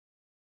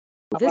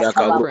This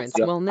conference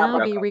will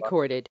now be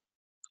recorded.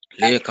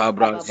 Le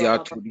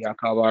cabrazia to dia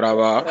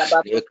cabaraba,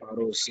 le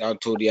carosia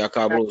to dia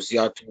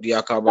cabrosia to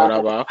dia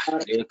cabaraba,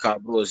 le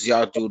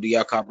cabrosia to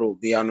dia cabro,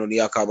 biano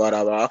dia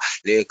cabaraba,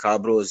 le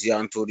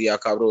cabrosia to dia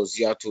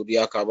cabrosia to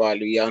dia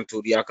cabalian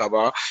to dia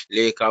caba,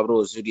 le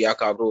cabrosu dia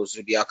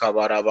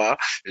cabaraba,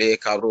 le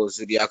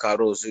cabrosu dia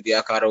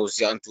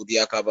carosian to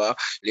dia caba,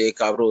 le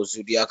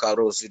cabrosu dia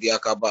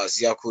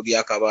cabazia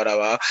cudia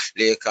cabaraba,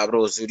 le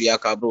cabrosu dia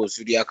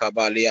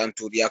cabalian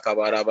to dia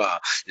cabaraba,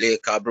 le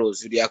cabro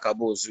zudia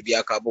cabo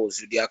zudia caba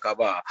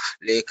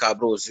le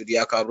cabro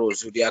zudia caba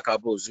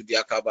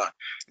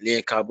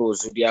le cabro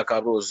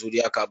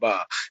zudia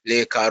caba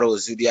le caro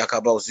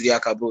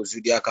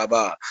zudia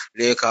caba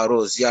le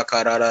caro zia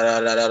carara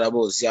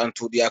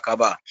ziantu dia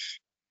caba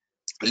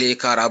le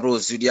carabro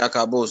zudia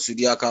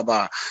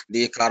caba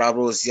le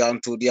carabro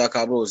ziantu dia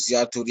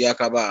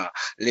caba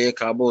le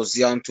cabo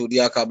ziantu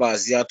dia caba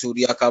ziatu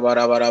dia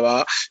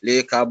cabaraba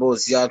le cabo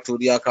ziantu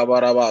dia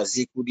cabaraba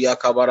ziku dia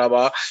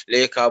cabaraba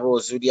le cabo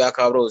zudia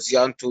cabro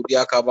ziantu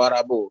dia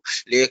cabarabo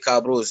le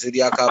cabro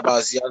zudia caba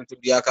ziantu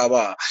dia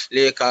caba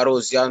le caro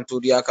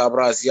ziantu dia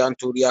cabra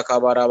ziantu dia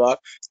cabaraba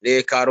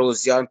le caro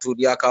ziantu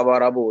dia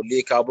cabarabo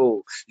le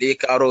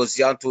caro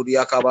ziantu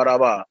dia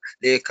cabaraba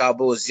le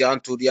cabo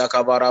ziantu dia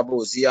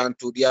cabarabo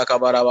ziantu dia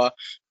cabaraba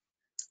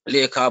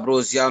le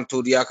cabro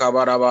ziantu dia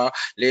cabaraba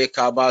le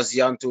caba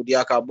ziantu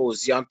dia cabo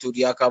ziantu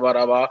dia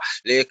cabaraba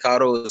le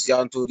caro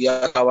ziantu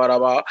dia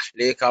cabaraba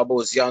le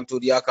cabo ziantu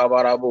dia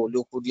cabarabo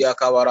luku dia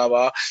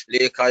cabaraba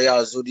le caya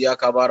zudia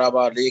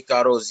cabaraba le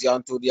caro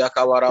ziantu dia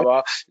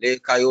cabaraba le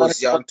cayo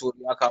ziantu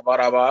dia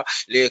cabaraba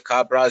le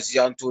cabra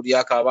ziantu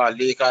dia caba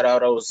le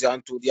cararo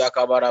ziantu dia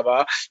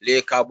cabaraba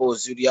le cabo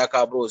zudia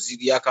cabro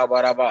zidia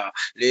cabaraba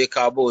le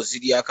cabo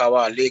zidia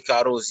caba le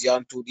caro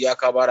ziantu dia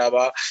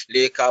cabaraba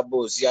le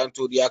cabo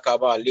ziantu dia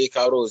caba le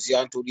caro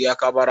ziantu dia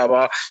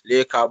cabaraba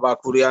le caba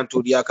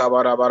curiantu dia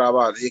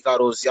cabarabaraba le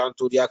caro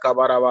ziantu dia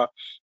cabaraba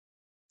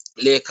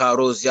le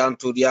caro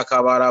ziantu dia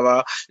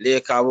cabaraba le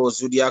cabo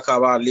zudia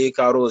caba le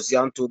caro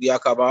ziantu dia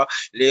caba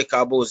le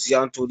cabo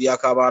ziantu dia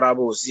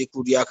cabarabo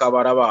ziku dia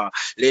cabaraba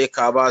le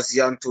caba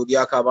ziantu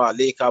dia caba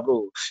le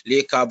cabo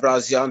le cabra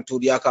ziantu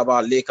dia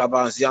caba le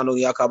caba zianu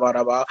dia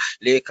cabaraba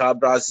le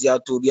cabra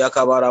ziantu dia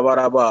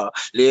cabarabaraba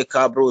le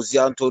cabro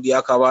ziantu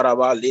dia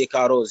cabaraba le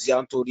caro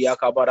ziantu dia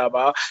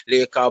cabaraba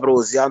le cabro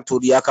ziantu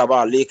dia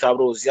caba le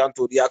cabro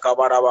ziantu dia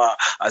cabaraba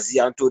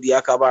aziantu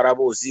dia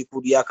cabarabo ziku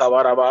dia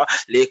cabaraba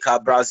le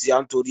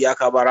cabrazianto dia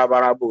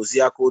cabarabara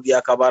bozia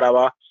codia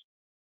cabaraba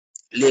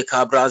le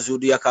cabrazu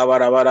dia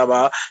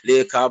cabarabaraba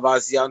le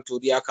cabazianto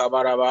dia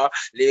cabaraba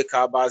le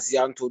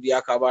cabazianto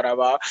dia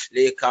cabaraba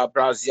le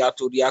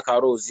cabraziato dia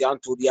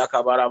carozianto dia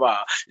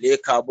cabaraba le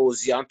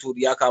cabozianto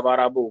dia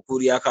cabarabo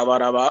curia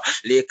cabaraba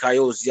le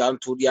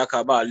caiozianto dia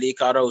caba le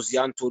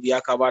carozianto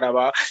dia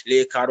cabaraba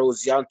le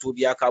carozianto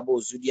dia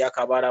cabozu dia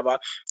cabaraba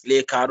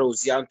le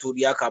carozianto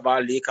dia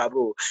caba le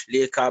cabro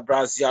le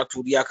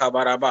cabraziato dia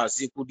cabaraba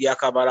zicu dia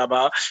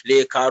cabaraba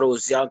le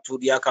carozianto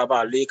dia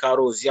caba le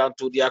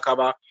carozianto dia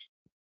caba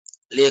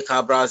le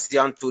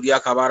cabrazian tudia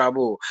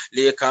cabarabo,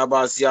 le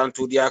cabazian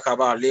tudia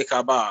caba, le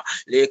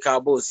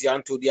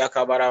cabozian tudia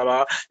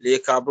cabaraba, le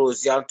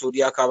cabrozian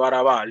tudia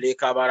cabaraba, le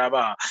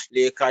cabaraba,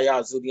 le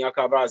caya zudia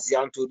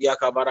cabrazian tudia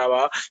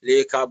cabaraba,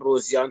 le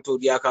cabrozian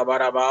tudia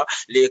cabaraba,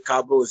 le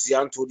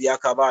cabrozian tudia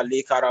caba,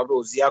 le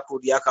carabrozia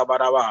cudia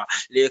cabaraba,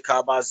 le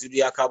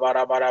cabazudia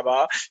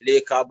cabarabaraba,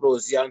 le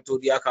cabrozian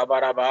tudia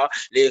cabaraba,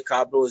 le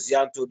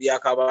cabrozian tudia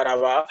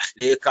cabaraba,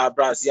 le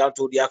cabrazian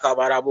tudia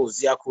cabarabo,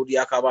 zia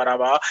cudia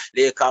cabaraba,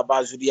 le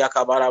cabazudia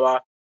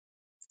cabaraba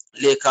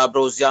le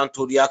cabrozian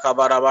tudia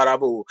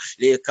cabarabarabo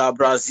le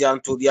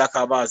cabrazian tudia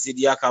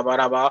cabazidia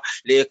cabaraba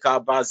le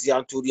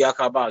cabazian tudia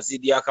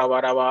cabazidia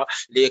cabaraba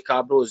le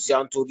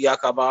cabrozian tudia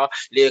caba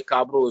le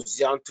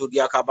cabrozian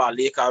tudia caba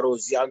le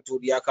carozian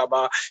tudia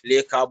caba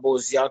le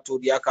cabozian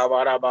tudia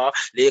cabaraba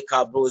le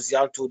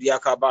cabrozian tudia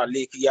caba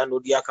le kiano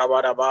dia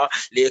cabaraba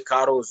le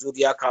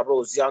carozudia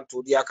cabrozian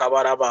tudia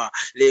cabaraba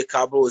le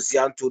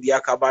cabrozian tudia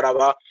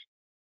cabaraba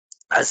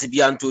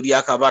Azibiantu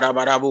diakabara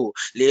barabu,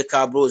 le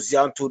cabro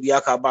ziantu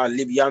diakaba,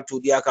 libiantu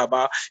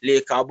diakaba,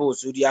 le cabo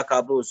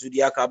zudiakabro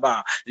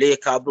zudiakaba, le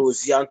cabro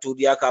ziantu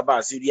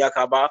diakaba,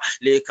 zudiakaba,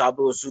 le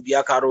cabro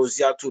zudiakaro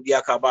ziantu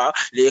diakaba,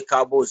 le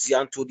cabo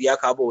ziantu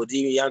diakabo,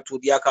 dimiantu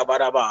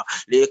diakabaraba,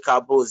 le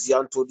cabo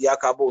ziantu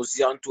diakaba,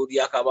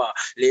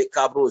 le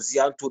cabro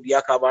ziantu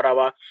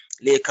diakabaraba,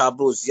 le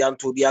cabro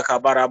ziantu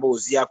diakabarabo,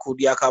 ziaku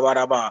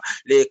diakabaraba,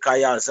 le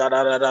kaya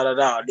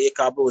zarararara, le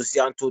cabo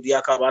ziantu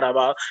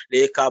diakabaraba,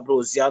 le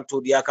cabrozianto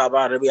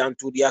diacaba,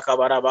 rebianto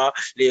diacabaraba,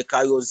 le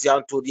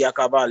cayozianto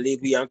diacaba,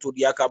 lebianto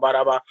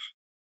diacabaraba,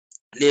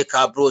 Le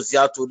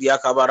cabrozia to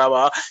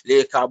diakabaraba,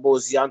 le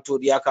cabozian to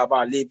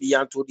diakaba, le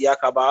bian to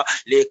diakaba,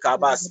 le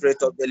kaba,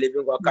 Spirit of the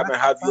living God, come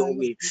and have your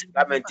way.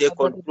 Come and take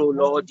control,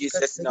 Lord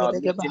Jesus, in our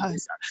meeting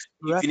this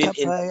evening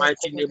in the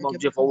mighty name of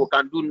Jesus. We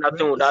can do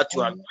nothing without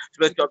you.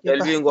 Spirit of the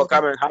living God,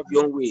 come and have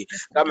your way.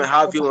 Come and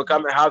have your way.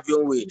 Come and have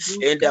your way.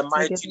 In the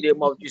mighty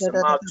name of Jesus.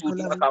 Ma to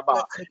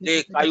diakaba,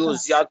 le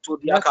kayozia to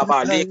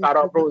diakaba, le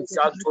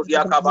carabrozia to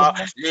diakaba,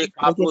 le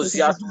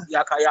cabrozia to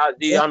diakaya,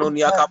 le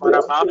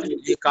anoniakabaraba.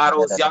 Le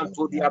caro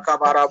zianto dia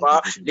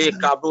kabaraba, le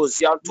cabro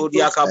zianto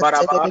dia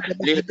kabaraba,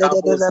 le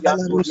cabo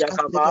zianto dia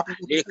kaba,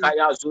 le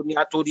kaya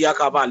zunia to dia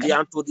kaba,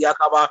 lianto dia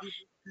kaba.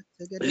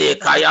 Le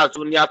kaya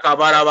zunia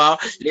kabaraba,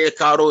 le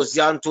caro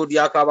zianto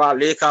dia kaba,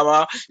 le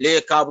kaba,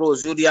 le cabro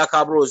zudia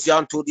cabro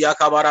zianto dia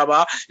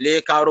kabaraba,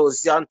 le caro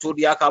zianto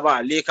dia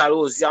kaba, le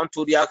caro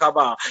zianto dia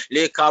kaba,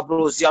 le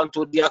cabro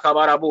zianto dia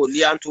kabarabo,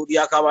 lianto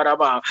dia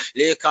kabaraba,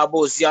 le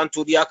cabo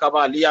zianto dia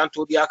kaba,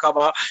 lianto dia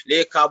kaba,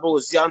 le cabo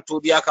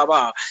zianto dia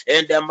kaba.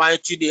 In the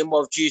mighty name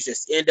of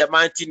Jesus, in the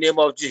mighty name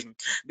of Jesus.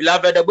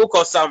 Beloved, the book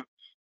of Psalm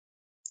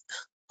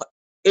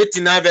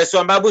 89 verse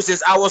 1, Bible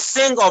says, I will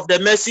sing of the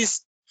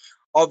mercies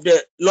of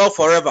the Lord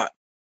forever.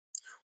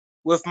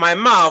 With my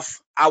mouth,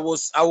 I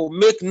will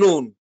make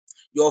known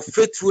your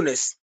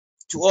faithfulness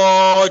to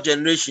all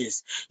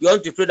generations. You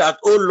want to pray that,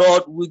 oh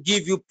Lord, we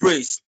give you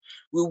praise.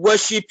 We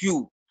worship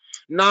you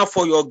now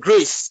for your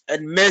grace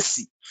and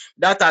mercy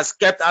that has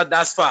kept us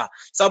thus far.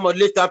 Someone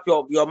lift up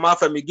your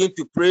mouth and begin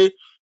to pray.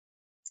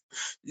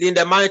 In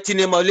the mighty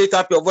name of, lift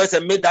up your voice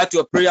and make that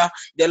your prayer.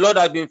 The Lord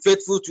has been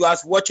faithful to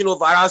us, watching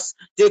over us,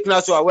 taking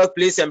us to our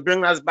workplace and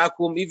bringing us back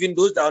home. Even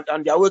those that are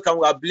on their way, and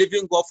we are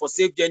believing God for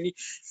safe journey.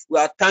 We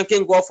are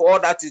thanking God for all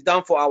that is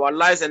done for our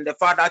lives and the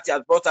fact that He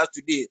has brought us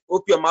today.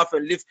 Open your mouth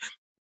and lift.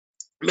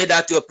 Make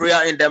that your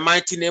prayer in the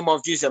mighty name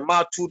of Jesus.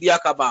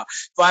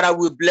 Father,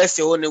 we bless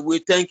your holy name. We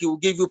thank you. We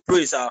give you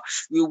praise.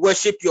 We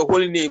worship your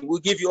holy name.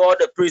 We give you all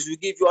the praise. We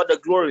give you all the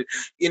glory.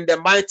 In the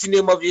mighty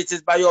name of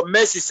Jesus, by your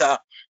mercy, sir.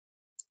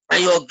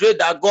 And your great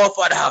God,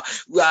 Father,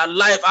 we are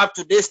alive up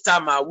to this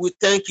time. We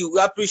thank you. We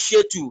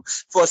appreciate you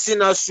for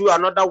seeing us through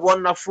another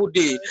wonderful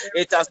day.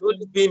 It has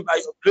only been by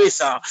your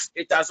grace.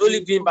 It has only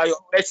been by your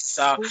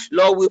mercy.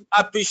 Lord, we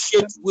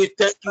appreciate you. We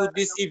thank you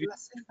this evening.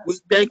 We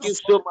thank you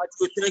so much.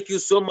 We thank you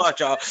so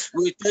much.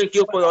 We thank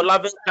you for your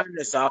loving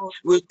kindness.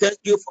 We thank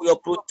you for your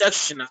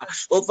protection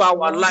over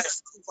our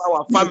lives, over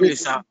our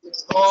families.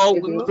 Oh,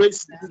 we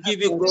praise you. We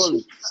give you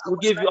glory. We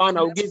give you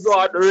honor. We give you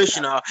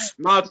adoration.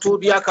 Now to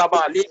the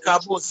Akaba,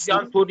 Lekabo,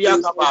 Zianto the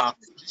Akaba,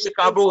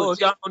 Lekabo,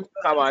 Zianto the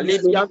Akaba,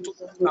 Lebianto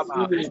the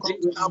Akaba,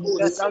 Lekabo,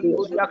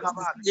 Zianto the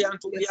Akaba,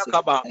 Leanto the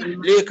Akaba,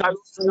 Lekabo,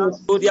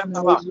 Zianto the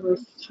Akaba.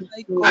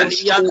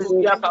 Alibianto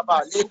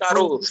Diakaba,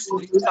 Lekaro,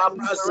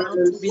 Lekabra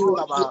Zianto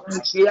Diakaba.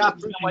 We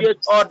appreciate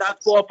all that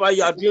cooperation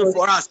you are doing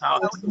for us,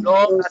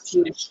 Lord, as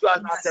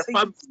individuals, as a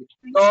family.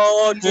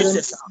 Lord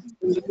Jesus,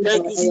 we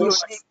thank you so much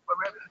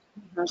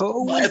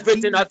for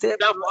everything that you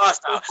done for us.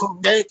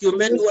 Thank you.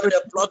 Many were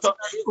the plot of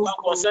the evil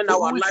concerning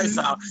our lives,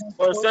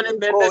 concerning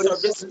members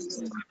of this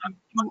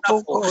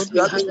wonderful.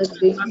 You have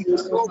been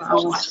so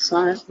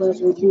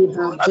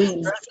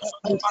precious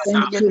unto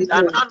us,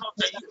 that none of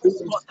the evil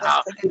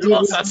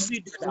Lord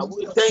succeeded.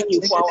 We thank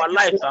you for our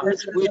life.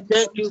 We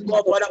thank you,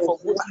 God, Father, for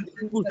good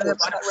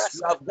Father.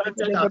 You have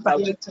granted us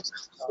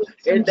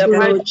in the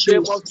mighty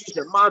name of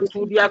Jesus.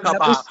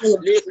 Matudiakaba,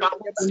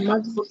 Lekabusia,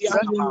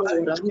 Tudiakaba,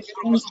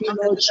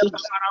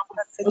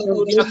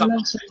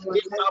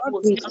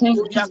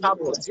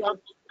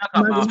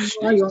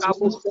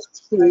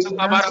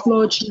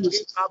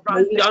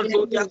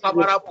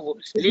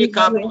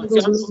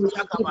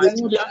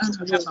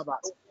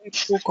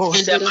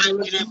 in the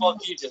mighty name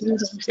of Jesus.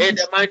 In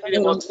the mighty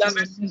name of Jesus.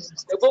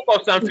 The book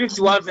of Psalm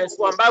 51, verse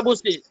 1, Bible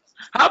says,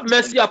 have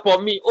mercy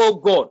upon me, O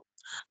God,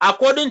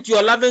 according to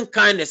your loving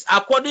kindness,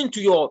 according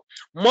to your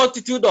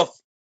multitude of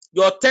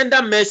your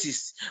tender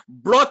mercies,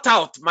 blot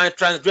out my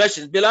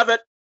transgressions. Beloved,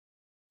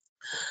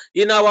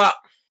 in our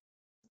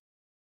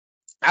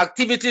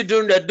activity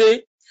during the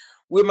day,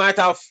 we might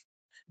have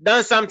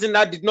done something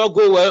that did not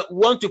go well. We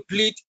want to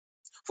plead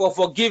for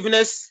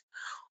forgiveness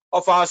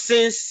of our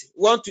sins.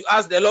 We want to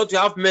ask the Lord to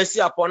have mercy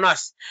upon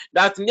us,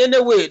 that in any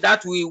way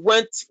that we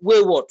went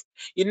wayward,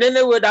 in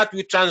any way that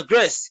we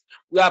transgress,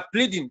 we are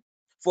pleading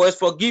for his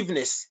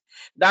forgiveness,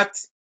 that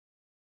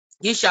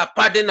he shall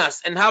pardon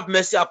us and have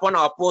mercy upon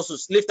our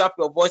apostles. Lift up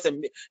your voice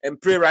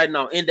and pray right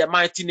now in the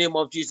mighty name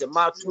of Jesus.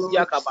 Eternal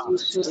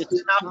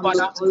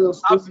Father,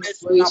 have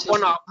mercy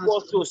upon our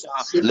apostles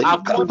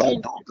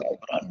according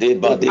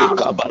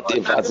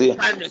to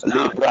kindness,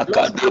 Lord,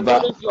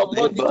 according to your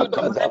multitude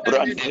of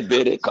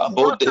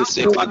Lord,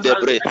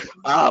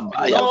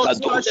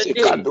 throughout the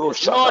day,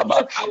 Lord,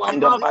 if our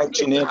mouth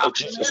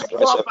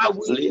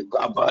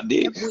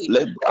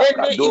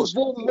any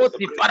evil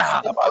motive,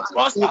 Father,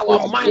 cross our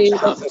mind,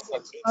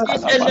 Father,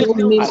 If show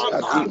anything mercy wrong,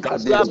 to me.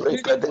 we are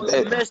pleading for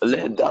your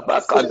mercy.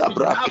 We say,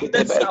 have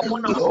mercy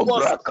upon our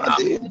portion.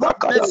 Have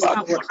mercy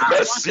upon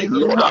us once Mercy,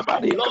 again. Lord,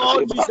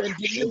 Lord Jesus, and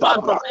deliver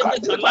us from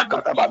any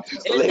calamity.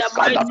 In the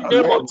mighty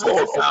name of Lord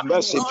God Jesus, of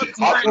mercy, Lord,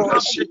 have tonight have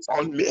mercy mercy.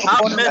 on me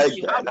Have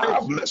mercy, have again.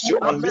 Have mercy. mercy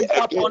Have on me mercy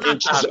again upon us. in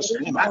Jesus'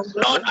 name.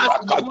 Lord, as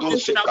your word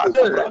shall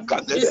prevail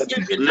this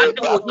evening,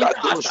 nothing will hinder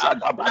us.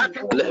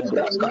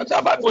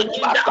 Nothing will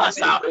hinder us.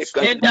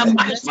 In the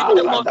mighty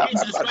name of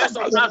Jesus Christ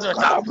of Nazareth.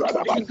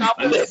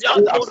 Likabo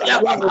zianto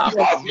diakaba.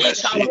 Have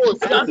mercy, Likabo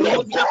oh zianto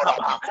Lord God,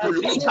 diakaba. oh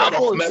Lord God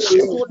of Likabo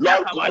mercy, zianto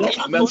Lord diakaba. God of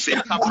Lianto mercy,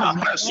 have diakaba.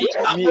 mercy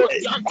on me, Likabo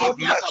zianto have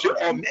mercy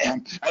diakaba. on me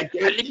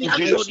again in Alibianto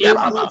Jesus' name.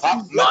 diakaba.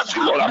 Have Lord, mercy,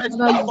 have Lord, mercy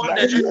have upon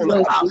the mercy, oh network.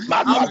 Lord.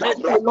 Have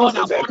mercy, Oh Lord, Lord,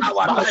 upon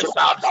our lives.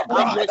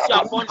 Have mercy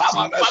upon Have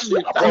our mercy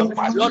families. upon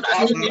my Lord, as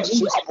have we need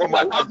mercy worship upon you,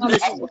 my have life, have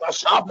mercy.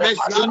 mercy Have upon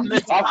my mercy, have children,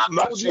 mercy. have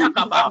Mato mercy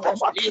diakaba. upon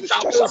my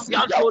sisters. Likabo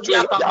They have zianto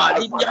failed their diakaba.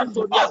 husband.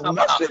 Libianto Have diakaba.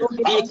 mercy,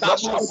 have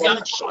mercy Likabo upon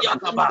my zianto son.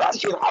 diakaba. That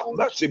should have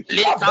mercy,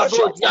 Le have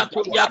mercy cabo upon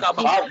zianto Joshua,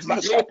 diakaba. have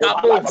mercy Le upon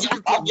my cabo life,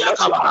 zianto have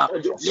mercy diakaba.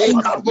 upon Le Joseph,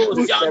 cabo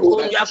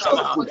zianto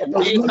diakaba.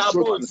 Le upon his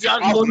cabo children, zianto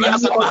have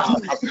mercy diakaba.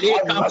 upon us, Le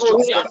have mercy cabo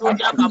upon zianto Anna,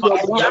 diakaba.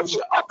 have Zianto mercy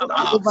upon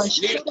diakaba.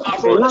 Le have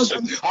cabo mercy,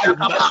 zianto have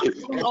diakaba. mercy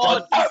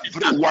Lord upon Jesus,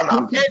 everyone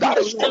that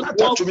is anything connected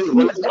what to me, we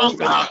do related to wrong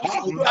me.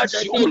 Have throughout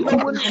the mercy, oh day, Lord,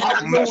 knowingly and have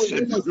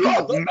unknowingly, mercy,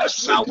 Lord, those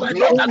mercy, our word, those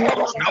Lord that are God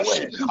not of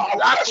aware. mercy, We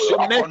have ask for mercy your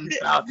upon mercy, me,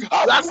 sir.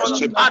 We have ask for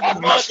your mercy, pardon,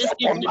 have Lord, mercy this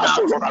upon evening. us,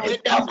 oh Lord, In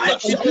the have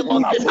mercy mighty name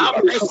upon of us, Jesus, oh have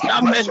Lord, mercy, have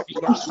have mercy mercy.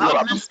 upon us, oh Have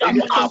Lord, mercy in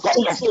the upon our outcome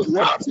poor of your souls,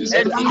 word, in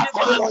and the deliver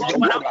outcome us, of Lord, your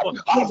Father, word, from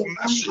have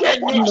mercy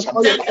upon any us,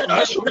 intended have or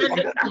mercy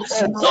intended upon me,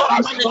 oh God,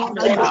 shortcomings.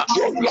 according to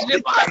your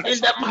lovely Deliver us in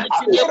kindness, the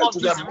mighty name according of to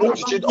the Jesus.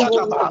 multitude of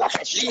your tender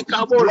mercies.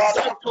 Likabo Lord,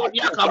 have Zianto compassion,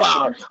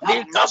 Diakaba,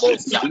 have mercy. Likabo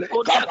Zianto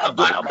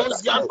Diakaba, Rabo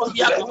Zianto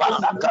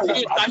Diakaba,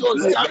 Likayo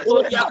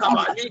Zianto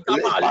Diakaba,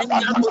 Likaba,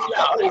 Libianto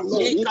Dia,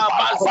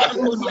 Likaba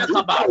Zianto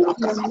Diakaba,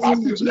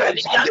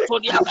 Alibianto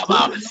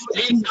Diakaba,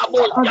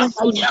 Likabo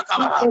Zianto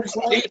Diakaba,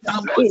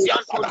 Likabo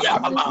Zianto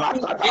Diakaba,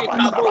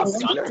 Likabo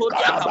Zianto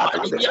Diakaba,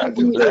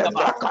 Libianto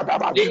Diakaba,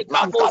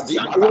 Likabo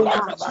Zianto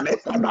Diakaba.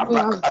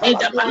 In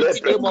the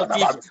mighty name of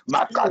Jesus.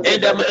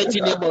 In the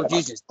mighty name of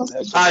Jesus.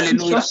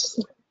 Hallelujah.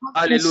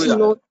 Hallelujah.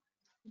 Amen.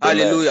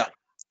 Hallelujah.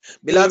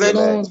 Beloved,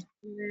 Amen.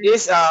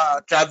 this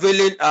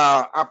traveling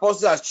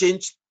apostle has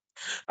changed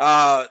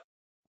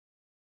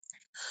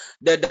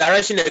the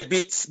direction a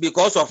bit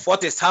because of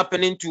what is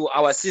happening to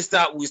our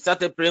sister we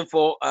started praying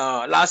for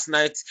last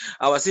night,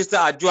 our sister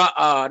Ajua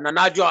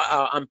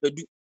Nanajua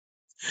Ampedu.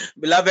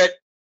 Beloved,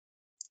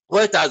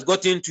 what it has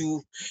gotten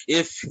to,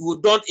 if we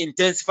don't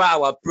intensify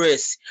our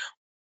prayers,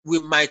 we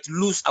might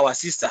lose our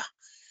sister.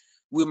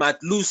 We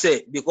might lose her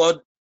because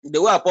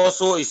the way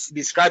apostle is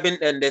describing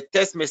and the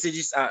text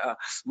messages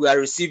we are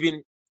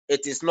receiving,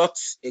 it is not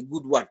a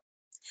good one.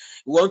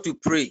 We want to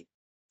pray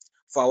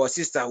for our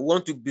sister. We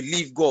want to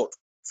believe God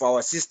for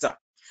our sister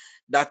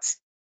that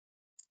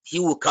he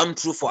will come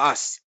through for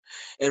us.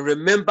 And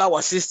remember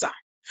our sister.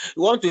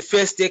 We want to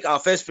first take our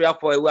first prayer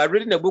point. We are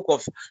reading the book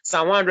of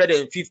Psalm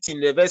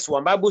 115, the verse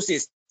 1. Bible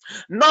says,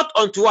 not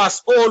unto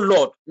us, O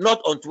Lord,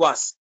 not unto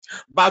us,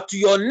 but to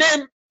your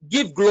name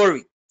give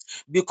glory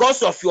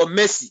because of your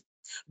mercy,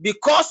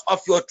 because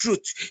of your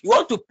truth. You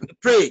want to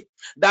pray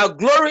that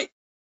glory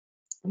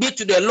be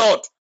to the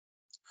Lord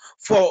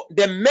for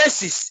the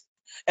mercies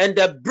and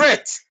the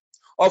breath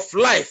of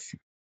life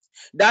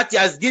that he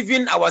has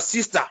given our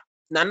sister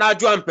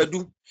Nanajo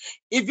Ampedu,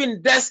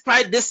 even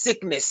despite this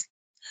sickness.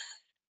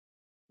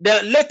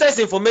 The latest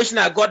information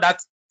I got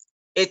that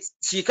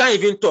she can't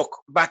even talk,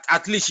 but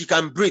at least she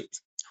can breathe.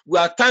 We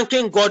are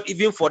thanking God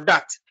even for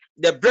that.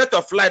 The breath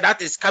of life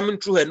that is coming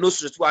through her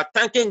nostrils. We are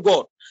thanking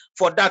God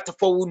for that,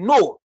 for we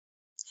know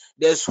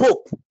there's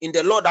hope in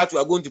the Lord that we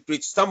are going to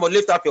preach. Somebody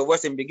lift up your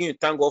voice and begin to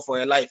thank God for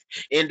your life.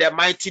 In the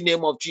mighty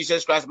name of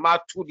Jesus Christ.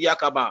 Matu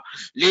diakaba.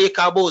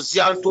 Lekabo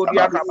zianto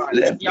diakaba.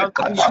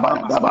 Libianto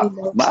diakaba.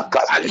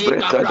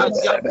 Alika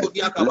Brazianto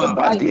Diakaba.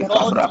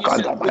 Lord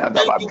Jesus, we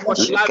thank you for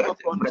the life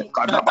of your daughter.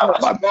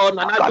 Lord,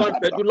 Nana John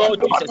Pedu,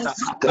 Lord Jesus.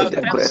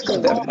 Perfect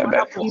you, Lord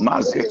Father, for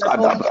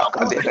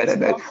upon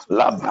her.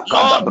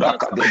 Lord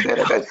Jesus,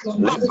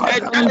 you have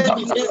said that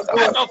in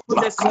spite of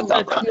the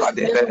sickness,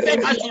 the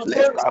faith that she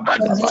shows us,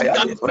 you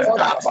have given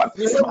her.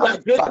 We say we are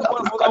grateful for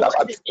your word.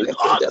 In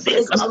all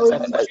things, you should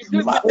give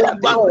you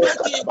thanks. We are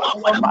praising you, Lord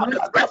Father, for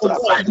the breath of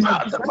life.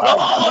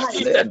 Lord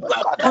Jesus, we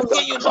are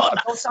thanking you, Lord,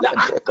 that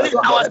at least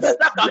our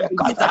sister can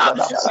breathe.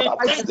 We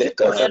thank you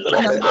for her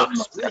life.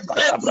 We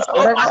thank you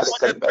so much for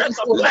the breath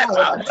of life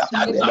that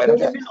you have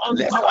given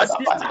unto our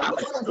sister.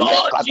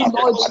 Lord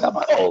Jesus,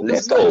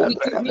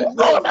 we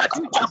know that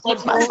you shall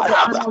complete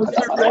her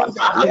and raise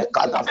her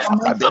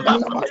and deliver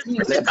her from this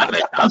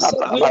predicament.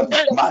 We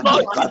thank you,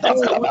 Lord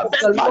Jesus. word of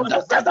the Lord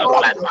is breath of God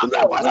life. is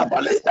God. In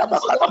the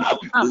sense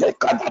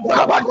of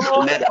the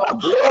God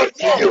of glory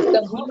in God, you,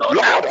 the We God know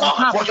of that Lord,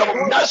 Abraham, God for the your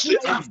God of mercy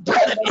have and Isaac, breath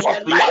started the in of God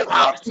her of life.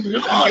 life in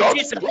Lord your Abraham,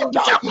 Jesus, you daughter,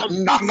 shall complete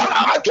Nana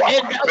Adwa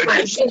in the the Ampedu.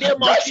 mighty name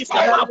name of of Yes, Jesus, Jesus.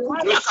 fire that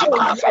life receive so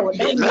Makuriakaba, Lord,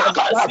 that we have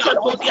started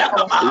over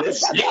our Lekabaziantodiakaba,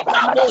 sisters in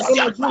the name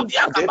of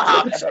Jesus.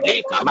 Lekaboziantodiakaba, We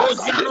pray,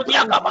 Lord,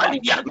 that Lekabozianodiakaba, we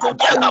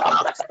Libiantodiakaba,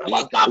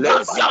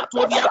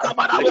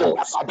 Lekabaziantodiakabarabo,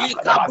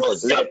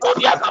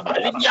 Lekaboziantodiakaba,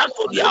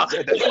 Libiantodia,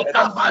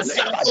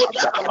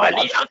 Lekabaziantodiakaba,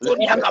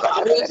 Liantodiakaba,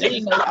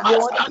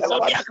 declaration of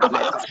what is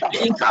Lekabaziantodiakaba, we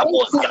thank you,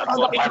 Father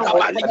God,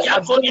 Lekaboziantodiakaba, for the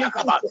ability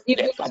Libiantodiakaba, to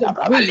even to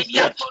breathe.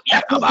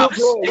 We give Alibiantodiakaba, you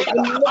glory.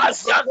 We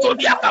lift your name high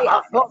Lekabaziantodiakaba.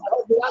 above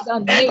every other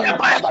In the name.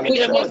 mighty We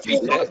name of thank you,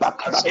 Jesus. Lord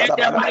In Jesus,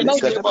 the for the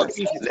mighty name mercy. of We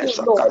Jesus. thank you,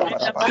 Lord, In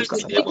the to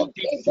mighty be name of even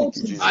Jesus. able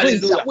to breathe.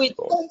 Hallelujah. We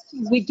thank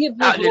you. We give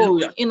you Hallelujah.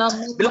 glory in the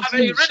name of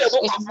Beloved, you read the Jesus.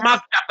 book of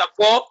Mark chapter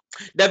 4,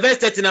 the verse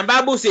 13, and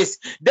Bible says,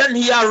 then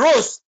he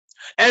arose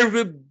and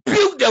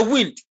rebuked the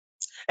wind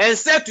and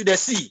said to the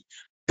sea,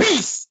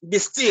 peace, be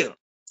still.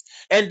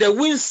 And the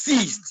wind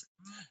ceased,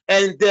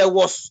 and there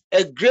was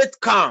a great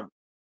calm.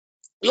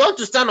 You want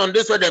to stand on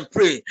this word and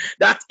pray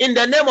that in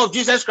the name of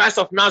Jesus Christ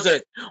of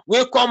Nazareth,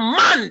 we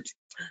command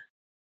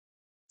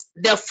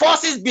the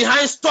forces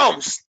behind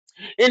storms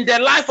in the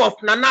life of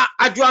Nana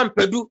Adwa and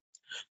Pedu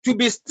to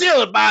be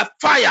still by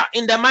fire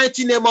in the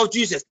mighty name of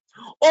Jesus.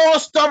 All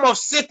storm of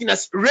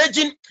sickness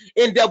raging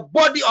in the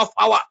body of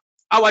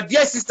our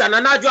dear sister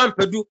Nana Adwa and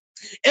Pedu,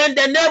 in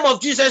the name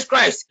of Jesus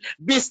Christ,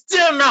 be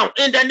still now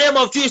in the name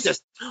of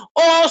Jesus.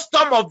 All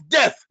storm of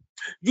death,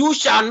 you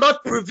shall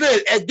not prevail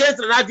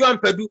against Nana Adwa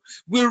and Pedu.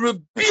 We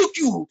rebuke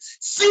you.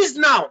 Cease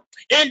now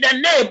in the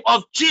name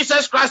of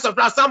Jesus Christ of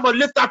Nazareth. Somebody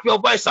lift up your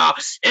voice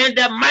in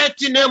the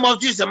mighty name of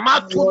Jesus.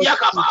 Lord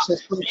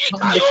Jesus, we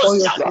come before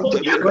your throne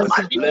of grace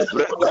and we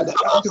ask for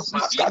your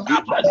mercy on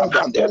every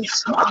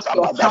that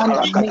your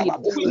hand made,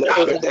 oh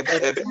Lord.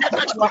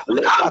 Have We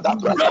break ask,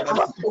 in oh the name Lord.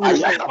 of Jesus.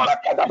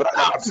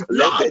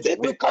 Lord,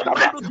 we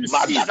command you to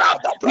cease.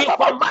 We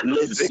command you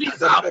to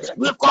cease.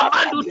 We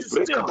command you to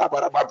still.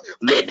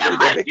 In the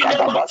mighty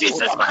name of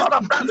Jesus Christ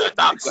of Nazareth,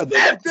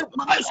 every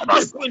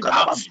boisterous wind,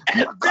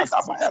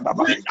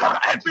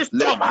 every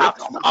storm of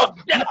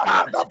death,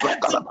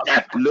 every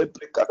death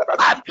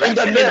in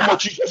the threatening name of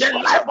Jesus the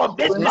Christ life of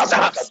this of Bring sister.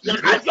 about Nazareth, And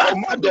we I change. just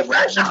command want to the right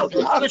forces now The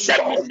behind to storm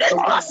terminate the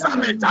your blood of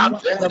assignment, Jesus,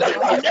 in the the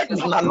blood of life terminate of your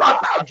Jesus. Nana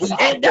plot Adjo We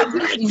in the speak Ampedu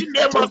mighty into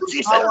name the of to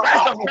Jesus power Christ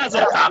of of God stop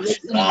that Nazareth. are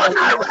raising in the Lord,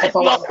 life arise of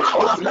your our power, sisters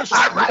sickness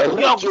and arise your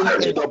raging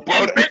our in glory, the and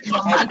body bring in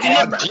the of total name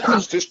our of dear deliverance,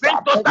 Jesus. sister bring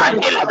total Every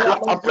Nana healing, Adjo power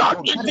blood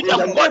Ampedu. into In the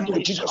the name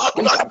of body Jesus of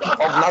your Christ of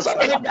daughter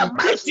Nazareth, in the be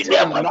mighty name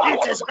still of now,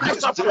 Jesus be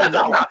Christ of still Nazareth.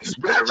 now, be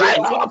still Arise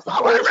now. your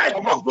power, Oh, arise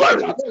storm your of death,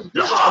 glory. oh,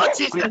 storm Lord of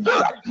Jesus,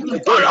 prevail we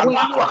call against Nana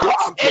upon you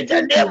Adjo in the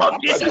Ampedu. name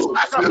of Jesus Ampedu,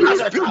 Christ we of Nazareth.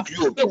 rebuke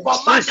you. We command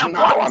Cease the now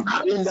forces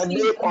in the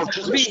name of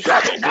Jesus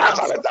Christ of behind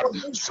Nazareth.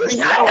 Cease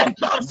behind the now.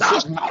 storms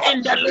Cease now.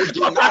 in the We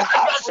life of deny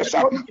access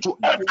to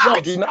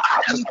we deny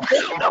by the access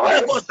power of the of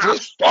Holy Ghost. every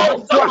storm All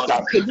of storm death, of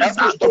sickness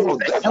every storm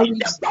of death and raging in we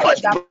the that say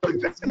is that body be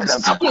prevailing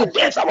still against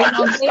against our in Nana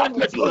the dear sister name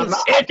of Adwapedu Nana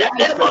Jesus. in the Adjo By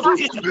name of Ampedu. fire,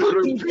 Jesus. We we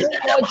In rebuke pray, the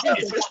name Lord of Jesus,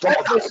 every Jesus. storm Be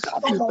of every death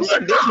storm in of the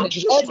name of sickness,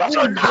 Jesus Christ. every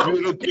still now. yoke We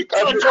Be rebuke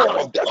still every destroyed, storm now.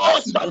 of death All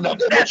in storm the of name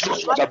of death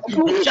Jesus Christ.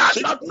 We shall see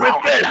not now.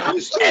 prevail We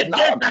see against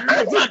now Nana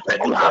every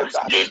storm of Adwapedu. death.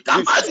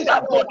 We see Likabazia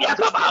now Lord,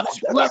 every storm Todiakaba.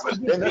 of We death to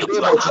be in the rebuke still,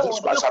 name you. of O Jesus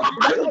Lord, We Christ. that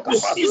command you to every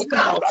cease sickness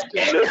now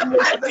in the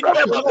mighty destroyed,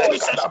 name O of Lord,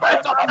 Jesus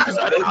Christ of in the name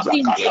Nazareth. of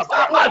Jesus.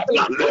 Likabazia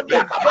Every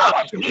Todiakaba.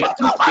 destroyed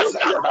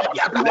Likabazia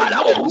in the Todiakaba.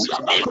 name of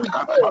prevail against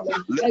what God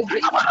can bless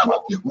and not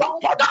drop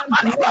in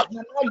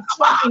the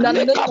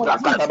name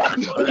of Jesus.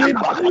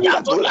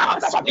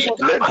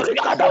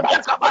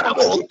 We rebuke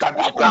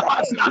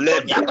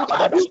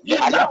Lift up your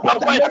voice,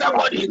 somebody,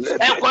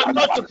 and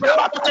continue to pray.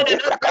 Put it in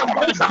the prayer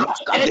points.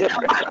 In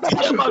the mighty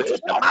name of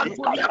Jesus,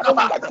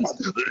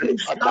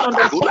 stand on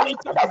the authority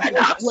of prayer.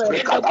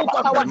 In the book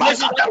of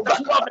Revelation, chapter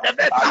 12, the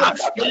verse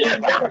 11,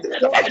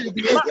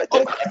 it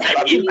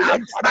overcame him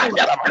by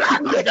the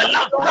blood of the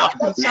Lamb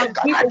and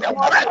by the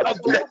word of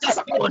their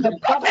testimony,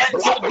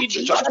 and they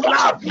did not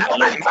love their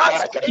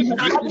lives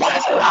even unto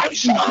death.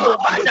 Oh,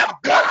 by the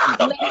blood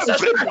of Jesus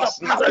every Christ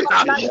of Nazareth,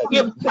 personality,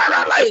 we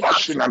paralyze,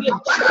 portion we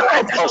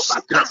paralyze and of sickness,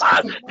 overcome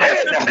pain, every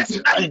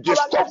personality and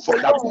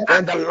discomfort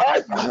in the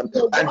life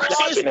and pushing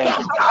destiny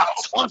storms of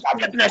of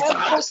sickness,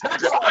 that's pushing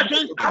storms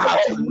God.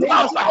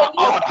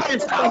 of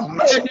pains Have and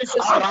mercy.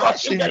 decision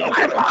Arise in in the your life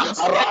glory. and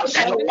Arise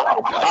in the your life power.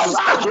 of our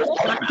sister. Arise, O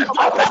God. And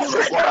I want to Arise, O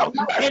right now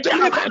God. And in the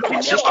deliver mighty our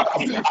name sister. of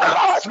Jesus.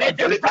 Arise May and the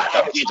deliver blood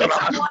of our sister.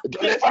 Jesus speak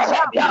Deliver on her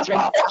our behalf.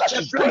 from all that The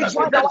she's blood going of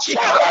through. Jesus speak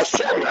Father, I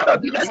say, the blood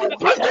of Jesus we speak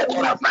pray, on O her God,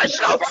 behalf right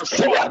now save our in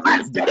soul. the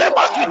mighty name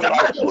of Jesus,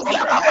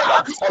 Matudia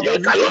Kaba,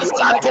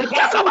 Lekayosa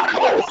Todia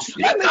Kabarabo,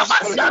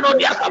 Lekabasiano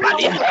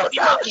Diakabalia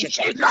Todia,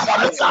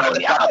 Lekabasiano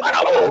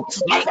Diakabarabo,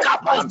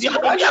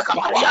 Lekabasiano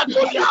Diakabalia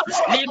Todia,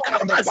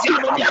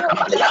 Lekabasiano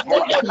Diakabalia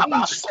Todia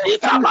Kaba,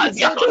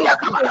 Lekabasiano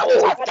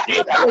Diakabarabo,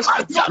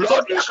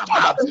 Lekabasiano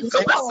Diakaba,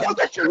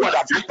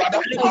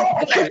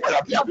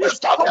 the voice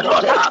of the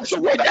Lord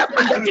in the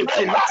mighty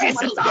name of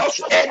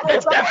Jesus. Any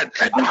death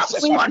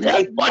on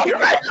anybody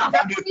right now,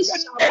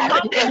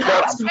 anything,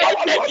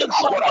 any evil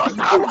thought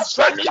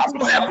running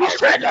through her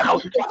mind right now,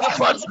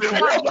 before to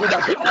her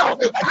right now,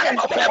 hand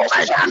of her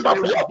mind, hand of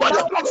her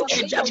body,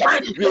 in the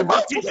mighty name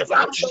of Jesus,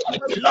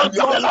 it belongs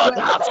to the Lord.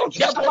 Devil,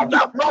 you have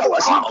no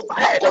power over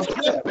it.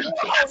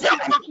 You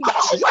have no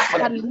power over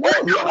it.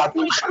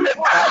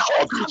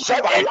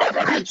 In the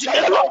mighty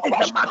name of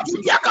Jesus,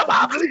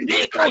 Matudiakaba,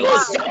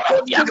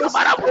 Likayosato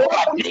Diakabarabo,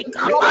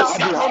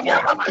 Likabasiano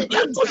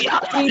Diakabandiatodia,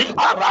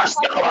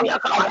 Likabasiano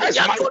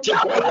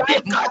Diakabandiatodia,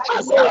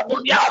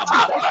 Likabasiano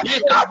Diakaba,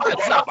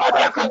 Likabasiano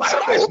Diakabarabo,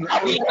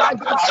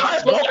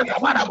 Likabasiano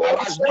Diakabarabo,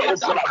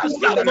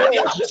 Likabasiano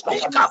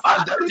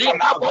Diakaba,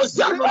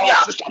 Likabasiano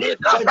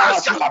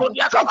Likabasiano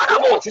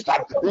Diakabarabo.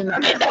 In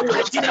the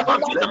mighty name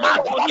of Jesus,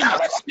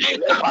 Matudia,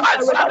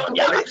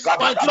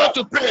 continue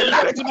to pray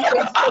like to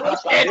the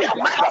in the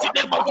mighty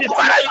name of Jesus,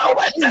 Father, your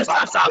word tells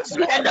us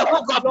in the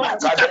book of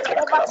Matthew, chapter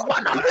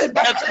 21,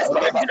 verse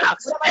 19,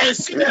 and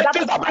see the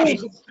fig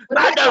tree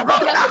by the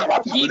road.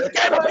 He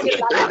came to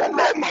it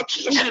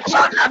and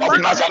found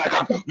nothing on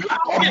it.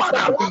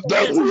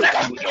 His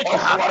let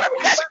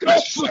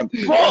no fruit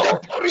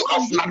grow in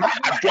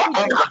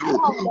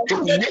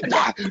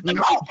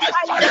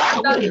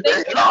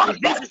the Lord,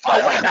 this is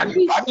your word.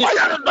 We stand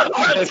on the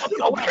authority of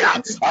your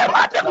word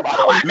about the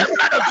power and the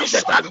blood of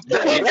Jesus.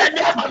 In the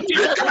name of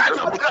Jesus Christ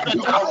of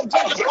Nazareth,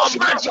 we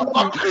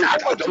command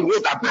the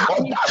root of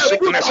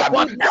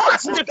whatever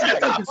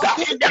sickness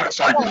in the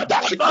body of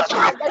your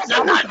daughter,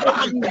 Nanajo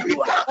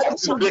Ampedua,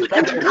 to be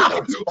lifted up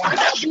by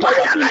the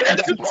fire like a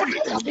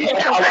victory. In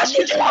the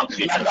mighty name of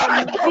Jesus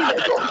Christ of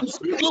Nazareth,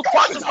 you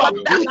forces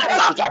of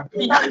darkness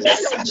behind the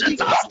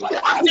sickness,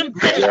 causing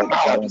pain,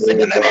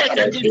 sickness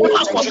and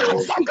disease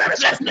for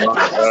restlessness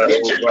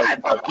in the life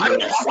of our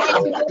nation.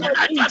 And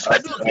I just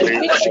with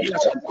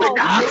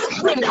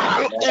right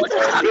now by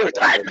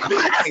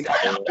the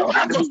fire of the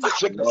Holy Ghost.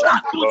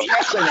 Shatu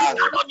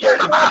Diakabasiano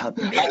Diakaba,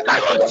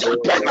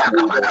 Likayosato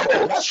Diakabarabo,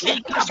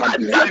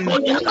 Likabasiato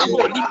Diakabo,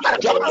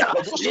 Libiatonia,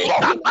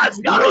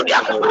 Likabasiano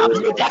Diakaba,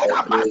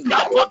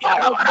 Likabasiato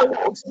Diakabarabo,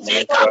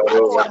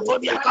 Likabasiato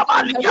Diakaba,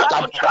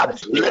 Libiatonia,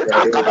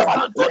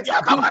 Likabasiato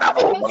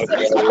Diakabarabo, Likabasiato Diakabarabo,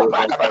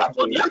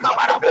 Likabasiato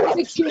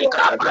Diakabasiato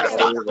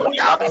Likabasiato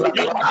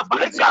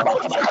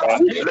Diakabarabo,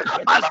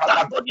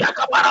 Likabasiato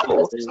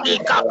Diakabarabo, in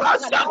the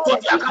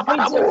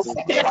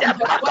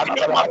mighty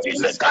name of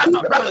Jesus Christ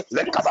of Nazareth,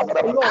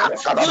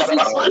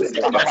 using one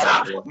sickness,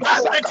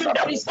 targeting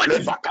the body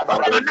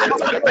of the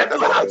natural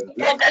pedua,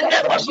 in the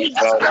name of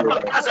Jesus Christ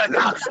of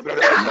Nazareth,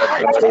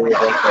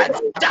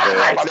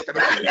 die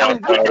and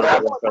wither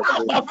out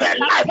of her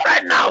life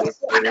right now,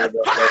 by the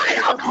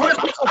fire of the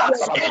Holy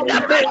Ghost, in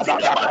the mighty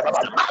name of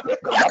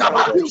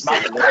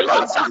Jesus,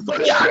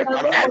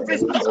 every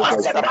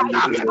stubborn sickness,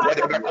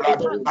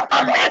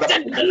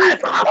 tormenting the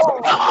life of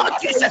Lord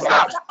Jesus,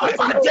 of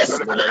this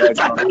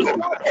little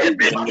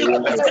every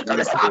evil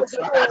sickness,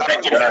 raging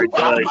the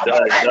body,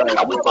 right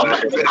now we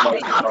command you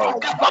out,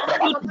 we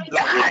command you to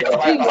die,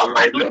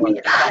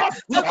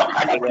 we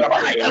command you to die, we command you to die,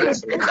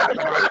 out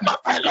of her life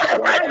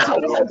right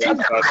now, in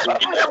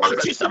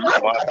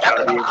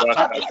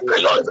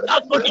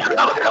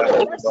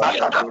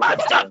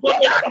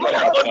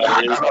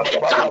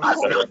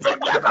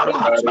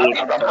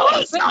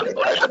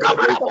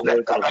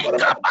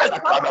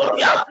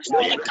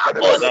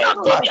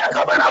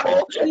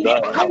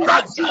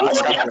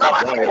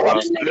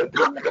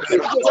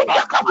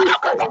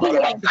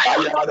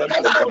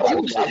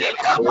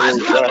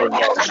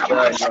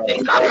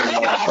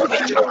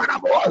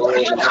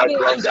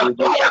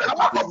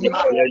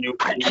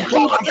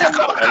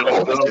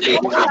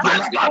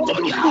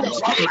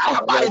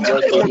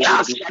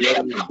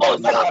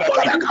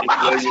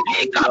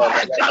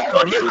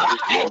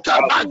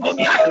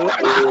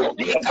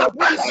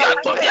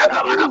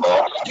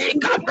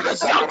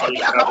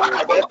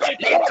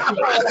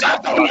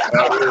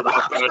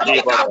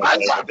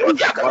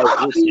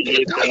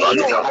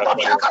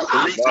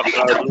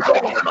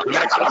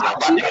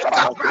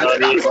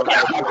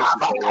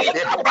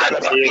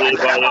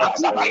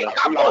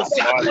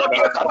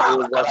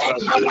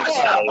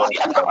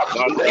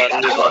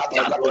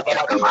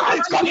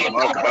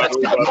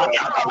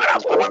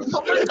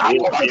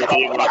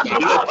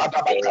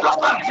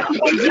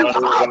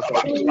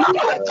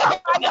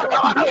the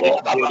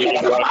mighty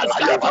name of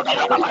Jesus,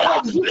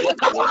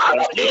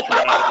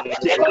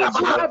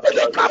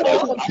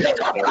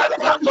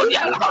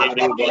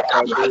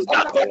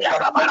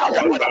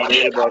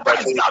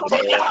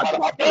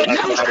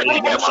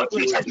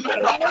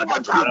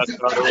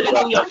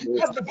 Hallelujah.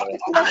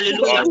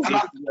 Hallelujah.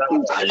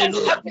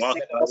 Hallelujah.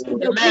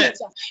 Amen.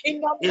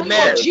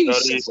 Amen.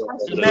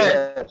 Amen.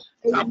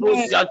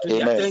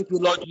 Thank you,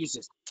 Lord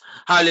Jesus.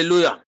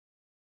 Hallelujah.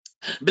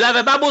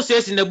 Beloved, Bible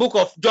says in the book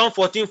of John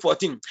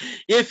 14:14,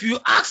 if you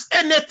ask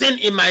anything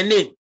in my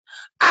name,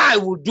 I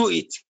will do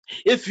it.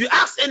 If you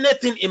ask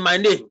anything in my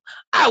name,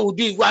 I will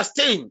do it. We are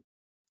saying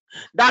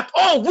that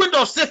all wind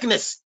of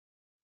sickness,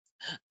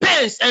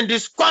 pains, and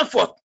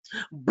discomfort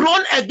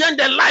blown against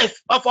the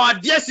life of our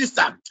dear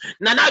sister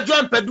Nana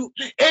Joan Pedu,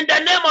 in the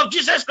name of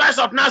Jesus Christ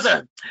of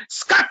Nazareth,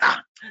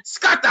 scatter,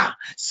 scatter,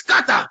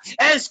 scatter,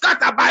 and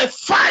scatter by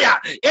fire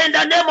in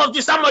the name of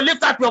Jesus. Someone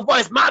lift up your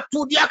voice.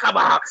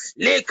 Matudiakaba,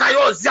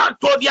 Lekayo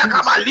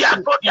Zantodiakaba,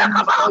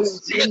 Liantodiakaba,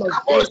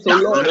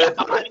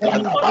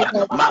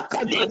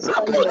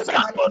 Lekabo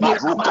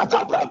Zantodiakaba,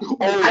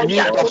 oh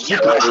wind of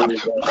sickness,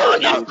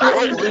 Lord, if you are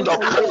oh in wind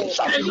of pain,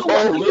 and you oh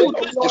want to wind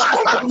of do us,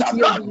 discomfort, Lord,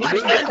 you are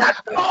bring saying that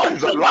all the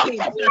wind of life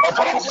sickness, of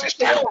our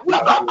sister wind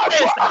Nana of pains,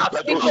 Ajua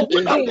Ampedu wind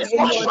in the of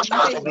name of discomfort, Jesus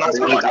Christ of blown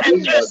Nazareth.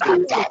 against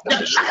Scatter, the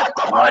life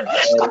of scatter, our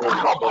dear scatter, sister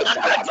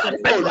Nana Joan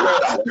oh Pedu.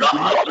 Lord,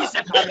 Lord Lord,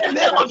 Jesus, in in the the name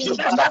name of of Jesus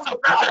Jesus, Christ of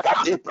Nazareth,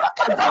 Makati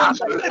Prakadaba,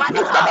 scatter,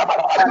 scatter,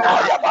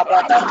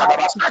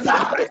 scatter, scatter,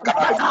 scatter,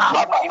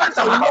 scatter,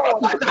 scatter,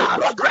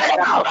 right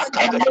now,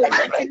 in the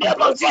mighty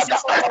name of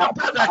Jesus Christ of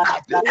Nazareth,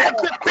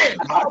 every pain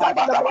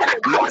that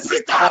our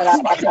sister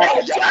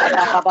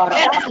in the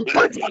body of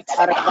Jesus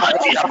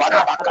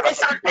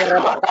is an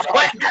error.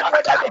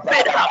 Wherever that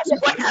pain,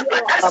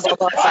 wherever that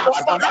sickness,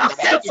 Lord,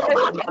 send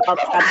from her right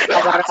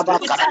now.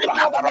 We send it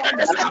back to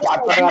senders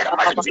in the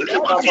mighty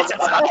name of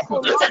Jesus.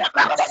 We send it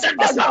back to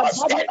senders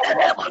in the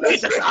name of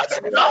Jesus.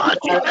 Lord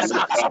Jesus,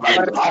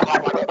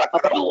 anything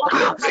you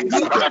are,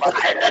 you can do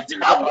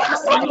anything that we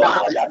ask for you.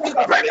 We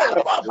pray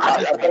above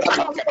us.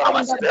 Quicken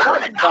our spirit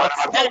right now.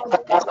 And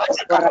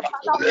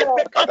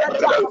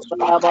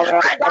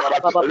right now,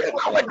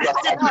 our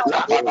destiny,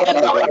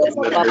 our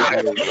destiny.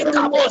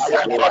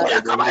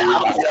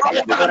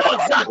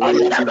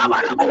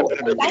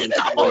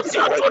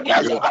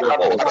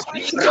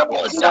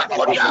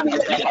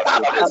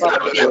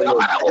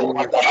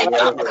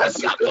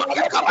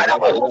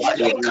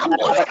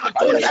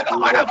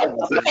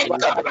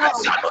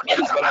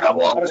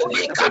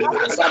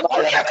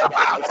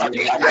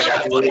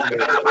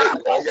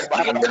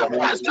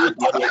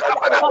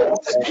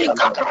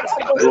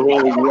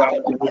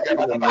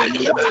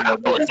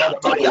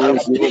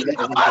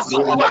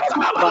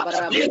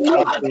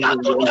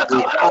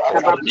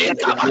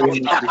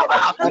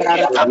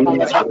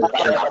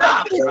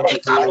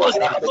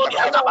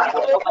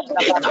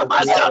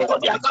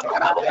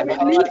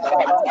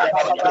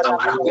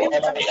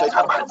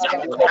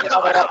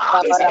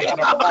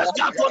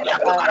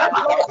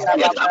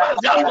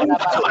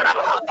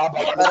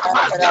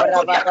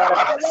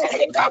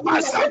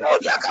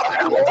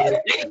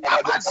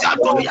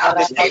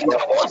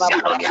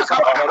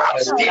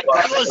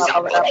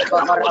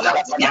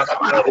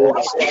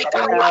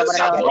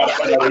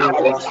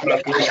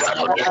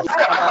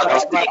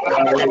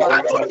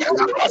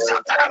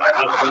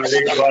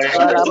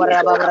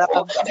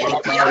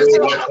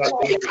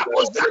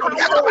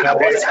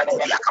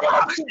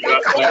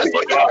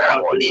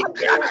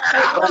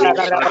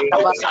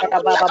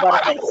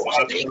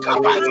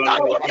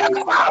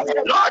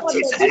 Lord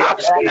Jesus,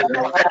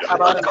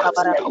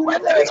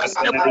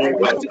 your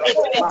word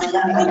says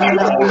in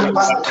the book of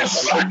Matthew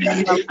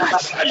 18:18,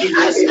 actually,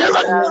 I say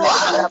unto you,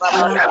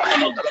 whatever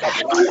you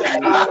bind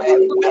on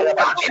earth will be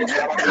bound in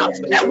heaven,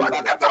 and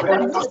whatever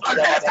will loose on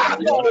earth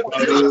will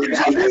be loosed in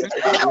heaven.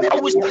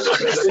 Therefore, we stand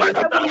on the side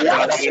of the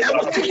Lord, and we say,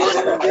 you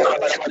spirit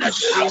of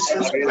sickness,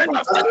 you spirit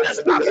of sickness,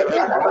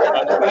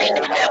 in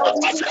the name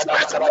of Jesus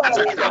Christ of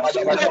Nazareth,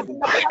 we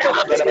bind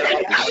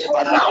any power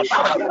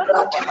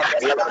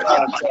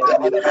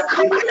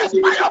by the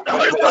fire of the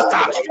Holy Ghost,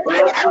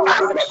 wherever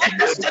any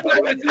sickness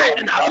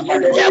reclining,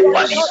 their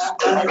body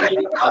right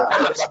now, with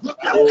the blood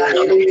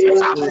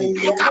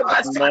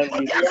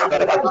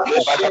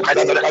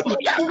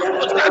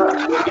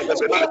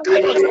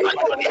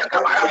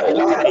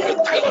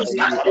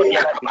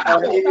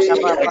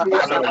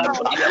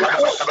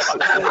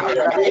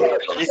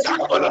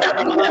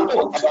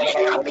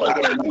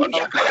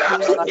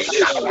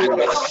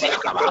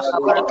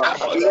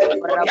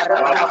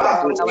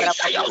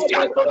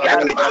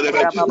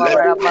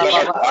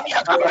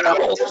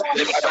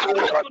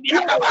of Jesus,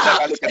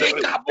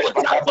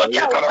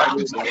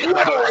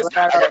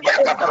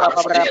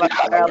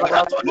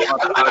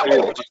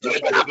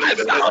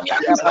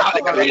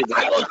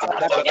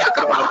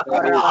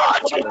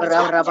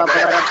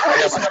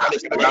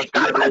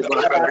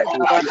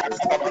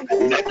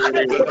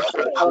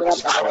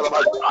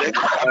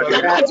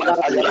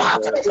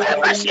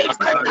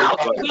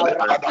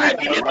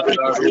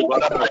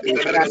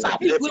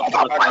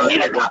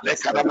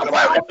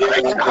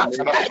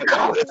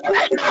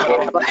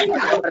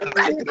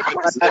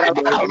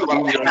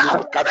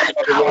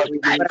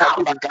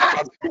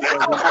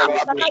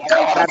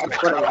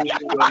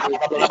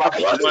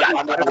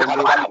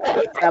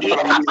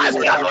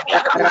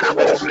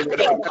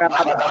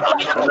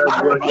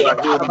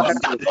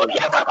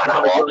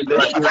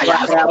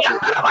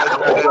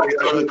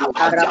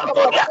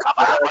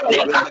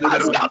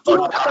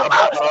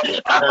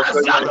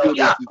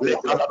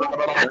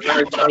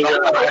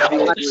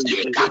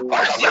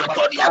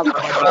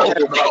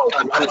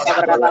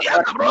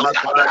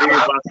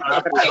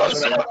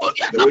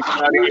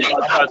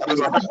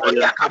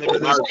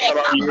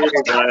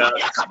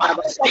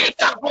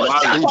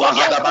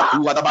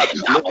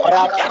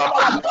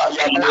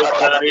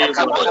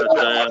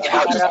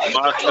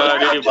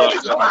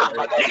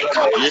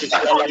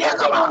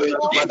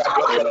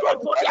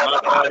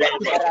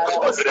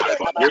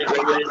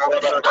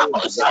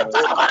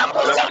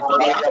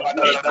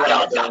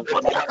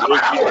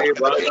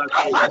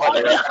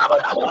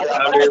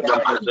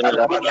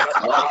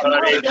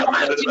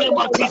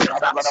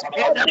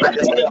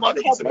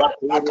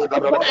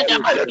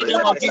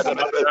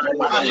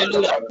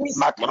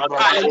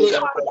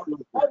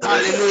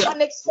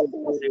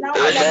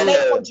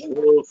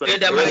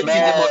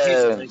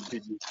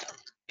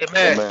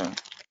 Amen.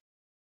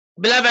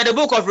 Beloved, the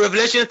book of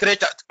Revelation 3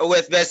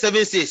 with verse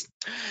 7 says,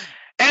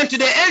 and to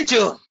the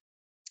angel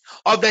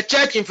of the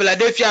church in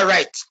Philadelphia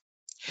write,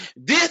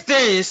 these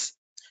things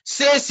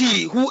says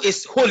he who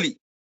is holy,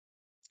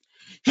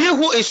 he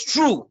who is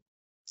true,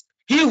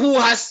 he who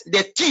has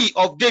the key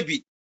of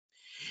David,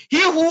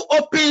 he who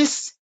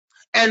opens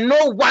and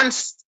no one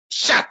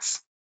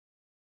shuts,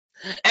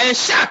 and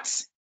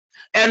shuts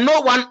and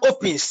no one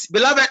opens.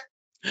 Beloved,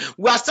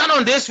 we are standing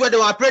on this word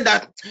and we are praying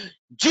that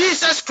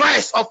Jesus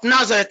Christ of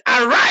Nazareth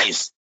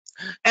arise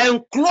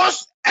and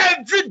close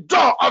every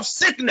door of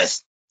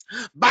sickness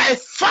by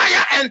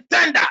fire and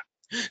thunder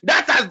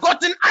that has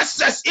gotten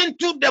access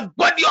into the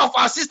body of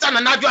our sister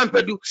Nanajo and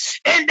Pedu.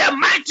 In the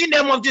mighty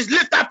name of Jesus,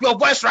 lift up your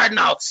voice right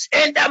now.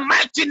 In the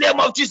mighty name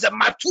of Jesus,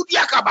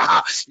 Matudia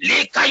Kabaha,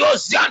 Likayo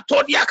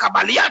Ziantodia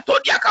Kabalia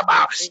Todia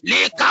Kabaha,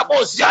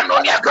 Likabo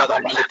Zianonia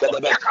Kabalia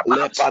Todia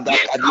Kabaha,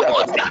 Likabo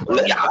Ziantodia,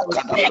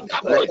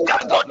 Likabo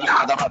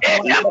Ziantodia.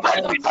 In the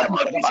mighty name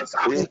of Jesus,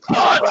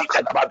 Lord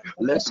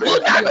Jesus, who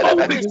that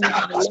opens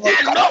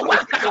and no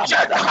one can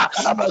shut,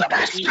 who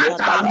that shuts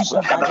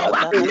and no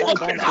one can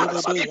open.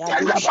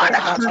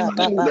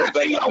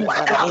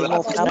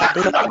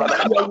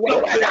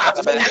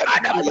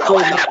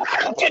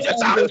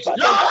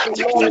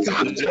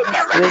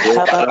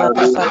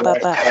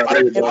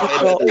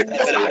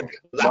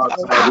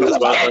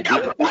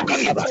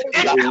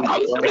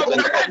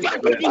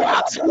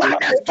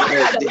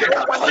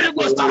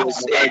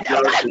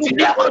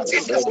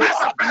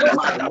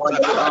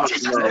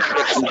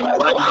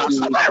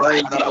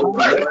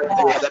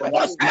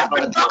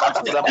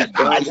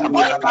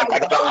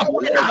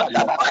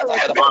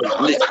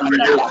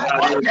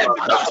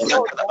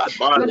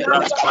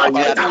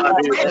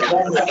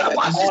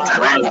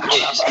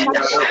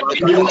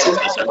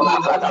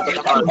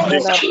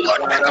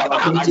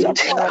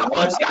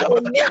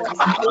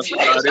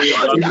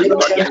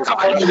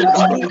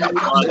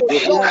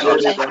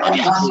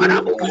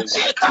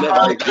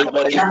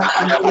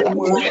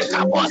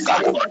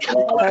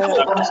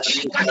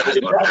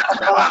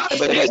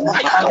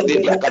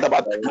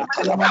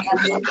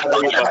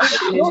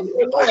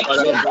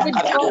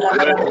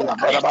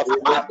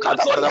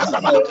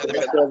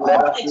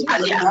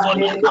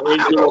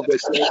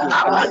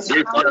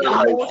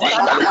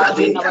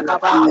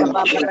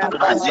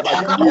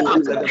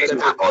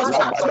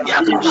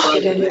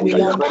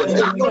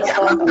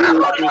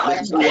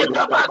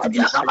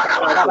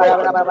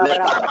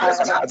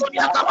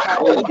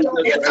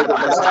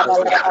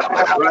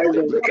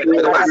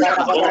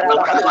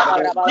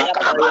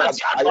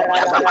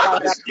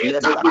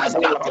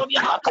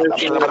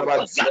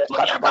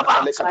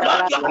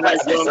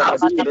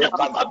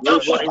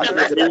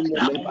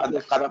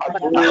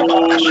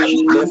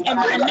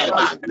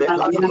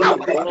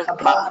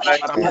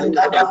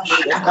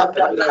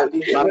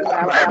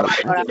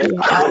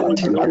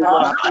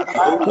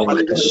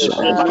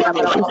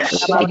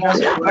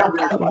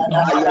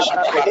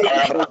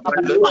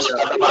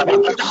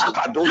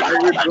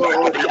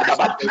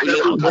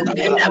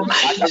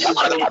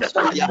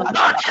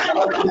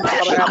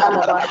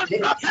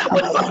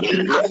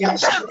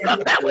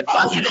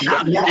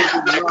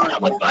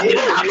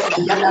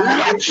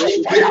 Let your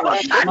fire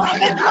shut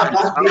it down.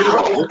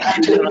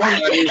 In the mighty name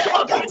of Jesus,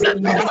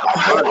 let the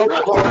fire of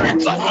God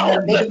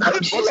surround the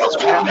people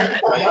of God.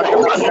 Let the fire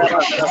of Jesus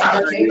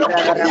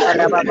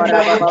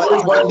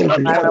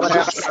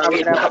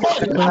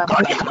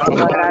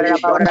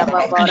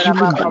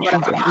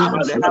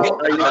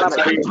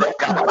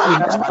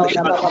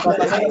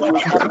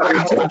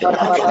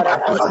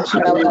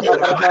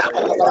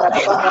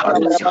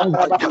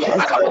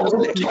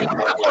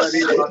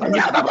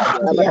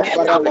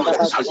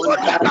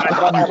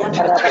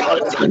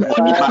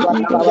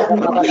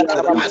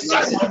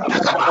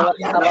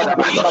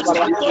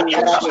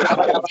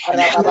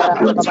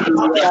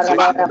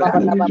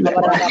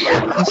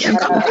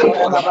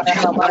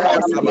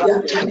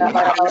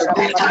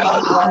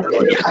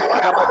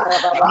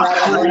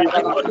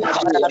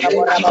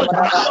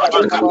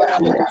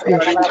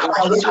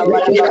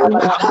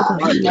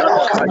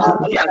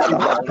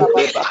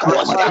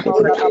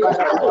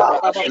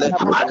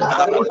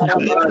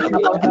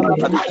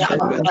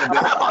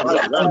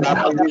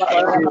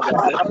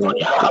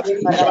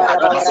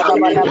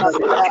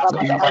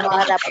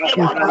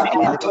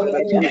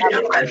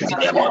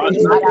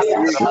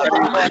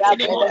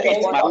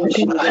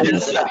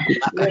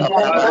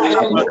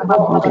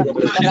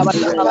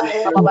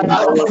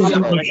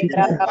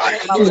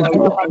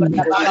Hallelujah.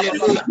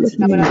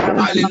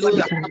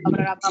 Hallelujah.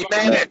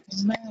 Amen.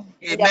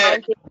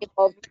 Amen.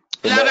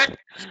 Beloved,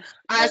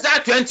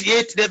 Isaiah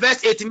 28, the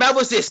verse 18,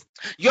 Bible says,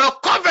 your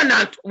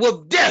covenant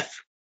with death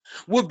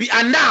will be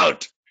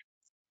annulled,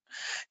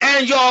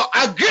 and your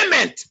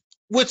agreement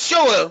with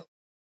Sheol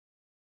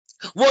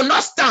will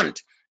not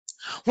stand.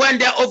 When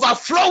the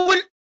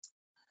overflowing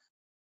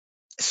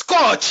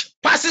scourge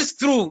passes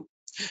through,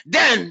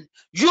 then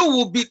you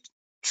will be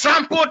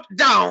trampled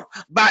down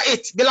by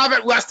it.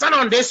 Beloved, we are standing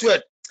on this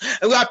word,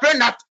 and we are praying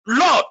that,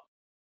 Lord,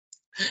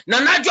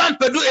 Nana Joan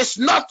Pedu is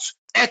not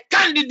a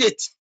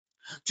candidate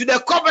to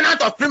the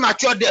covenant of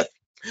premature death.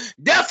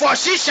 Therefore,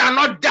 she shall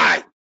not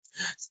die.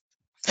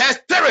 Her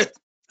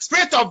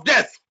spirit of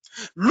death,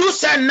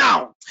 loose her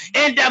now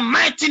in the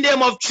mighty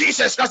name of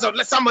Jesus Christ.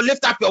 Let someone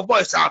lift up your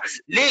voice.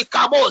 Le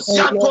kabo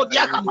zianto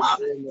diakaba.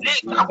 Le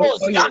kabo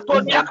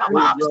zianto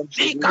diakaba.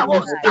 Le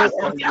kabo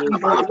zianto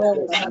diakaba.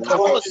 Le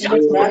kabo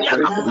zianto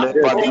diakaba.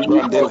 Le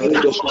kabo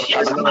zianto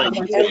diakaba.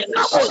 Le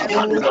kabo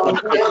zianto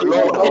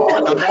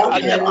diakaba.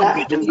 In the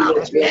mighty name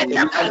of Jesus. In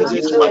the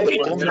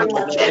mighty name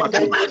of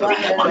Jesus.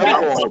 In the mighty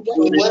name of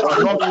Jesus. We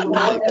shall not die.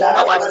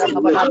 Our Our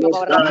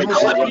spirit, lose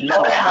it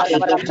now. Lose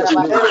it now.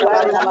 Lose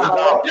it now.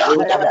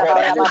 Lose it now.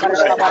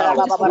 Lose it now.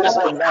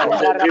 Lose it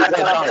now.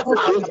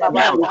 In the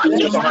name of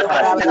Jesus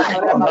Christ.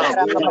 Lose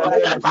it now. In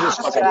the name of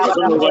Jesus Christ. I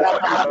don't know what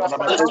Let happened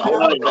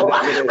your will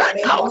be done. right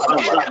now.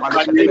 In the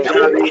mighty Let name your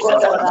of will be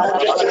Jesus. done. Jesus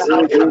Let said,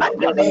 your in will be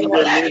done. the name of Jesus,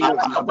 we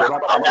kill the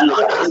power of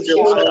the death.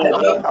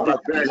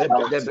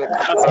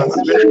 That is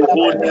dead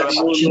body no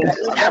longer.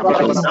 That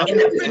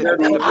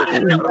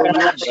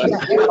is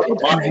dead body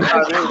no longer. Makareba, In the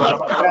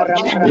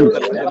name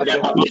of Jesus.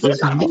 In the mighty name of Jesus. and lifted them of God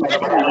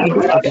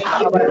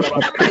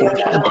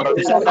that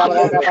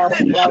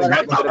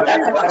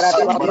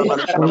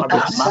is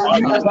coming. So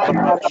in the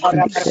name of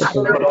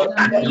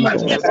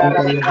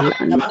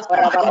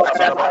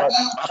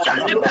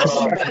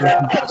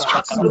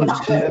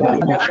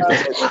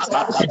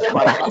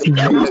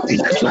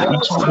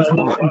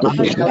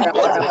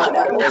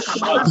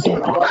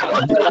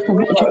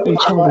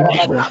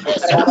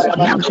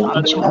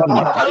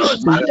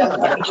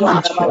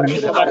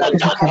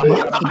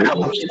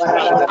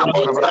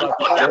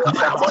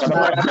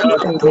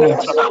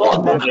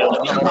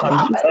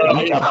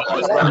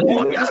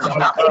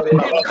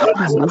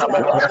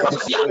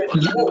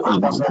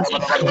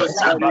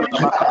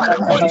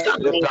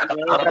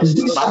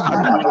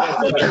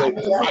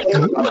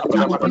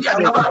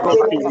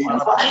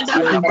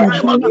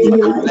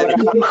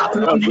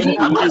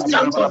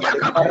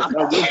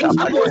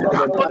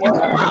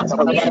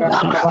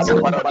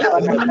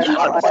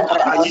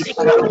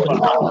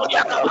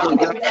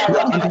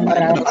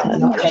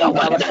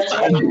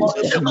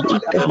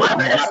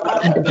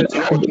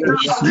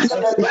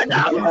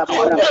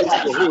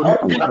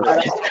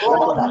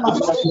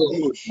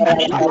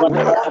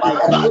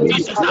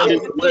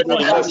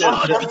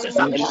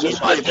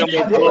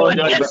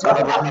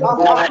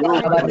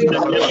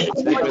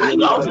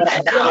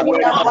your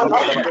word is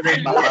settled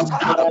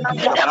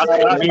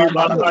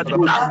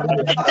in heaven.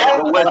 Your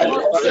word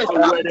is settled in heaven.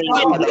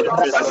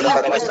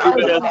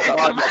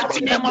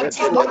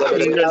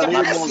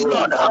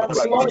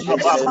 And you have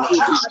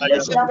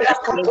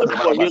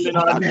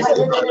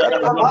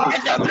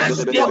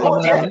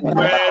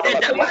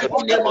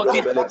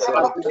given us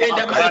power to tread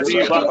upon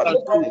serpents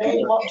in the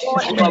name of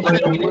Jesus.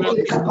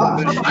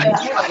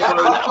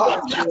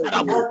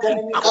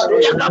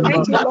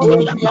 Thank you for healing our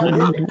sister that has been sick.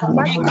 Your word In is the mighty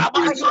name of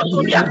Jesus. In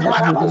the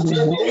mighty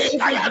name of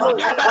Jesus.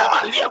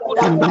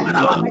 Baba,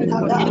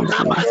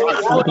 by your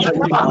word we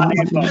stand. Baba, we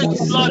stand firm. Thank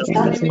you, Lord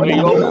Jesus. May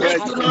your word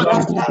Thank you,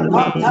 Lord stand. Jesus. Stand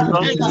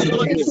Thank you, firm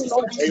Lord in Jesus. the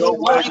faith. May your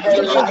word Thank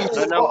you, Lord stand.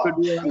 Father, we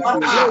thank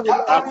you.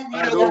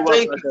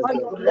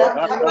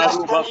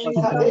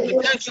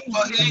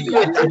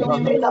 We thank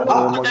you for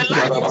healing faith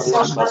in the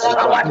life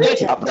of our dear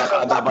sister.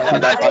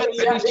 And Nigel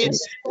Peducci,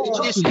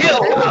 it is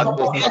healed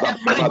in the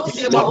mighty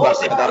name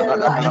of Jesus.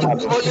 Thank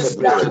you, Holy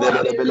Spirit.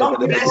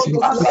 Bless your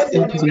holy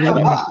name.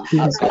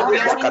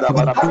 Bless your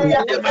holy name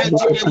in the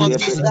mighty name of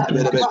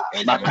Jesus.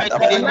 In the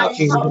mighty name of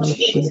Jesus.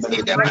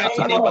 In the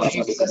mighty name of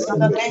Jesus.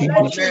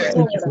 Amen.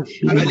 Thank you for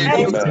healing our Hallelujah.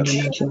 sister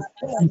Naja.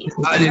 Thank you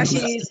for coming to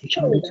Hallelujah. our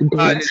spirituality today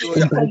Hallelujah.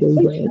 and by the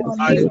word of healing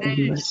Hallelujah.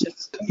 and mercy.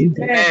 In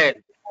the Amen.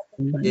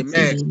 mighty Amen.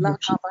 name of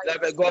Jesus.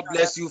 Beloved, God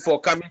bless you for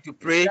coming to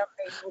pray.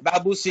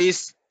 Bible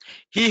says,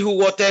 he who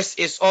waters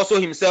is also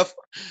himself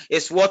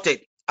is watered.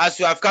 As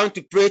you have come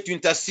to pray to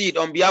intercede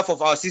on behalf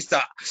of our sister,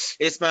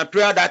 it's my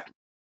prayer that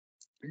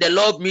the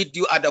Lord meet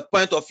you at the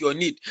point of your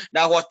need.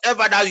 That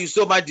whatever that you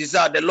so much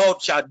desire, the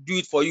Lord shall do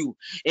it for you.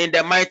 In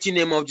the mighty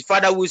name of the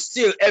Father, we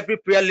seal every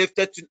prayer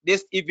lifted to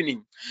this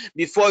evening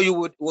before you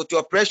with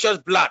your precious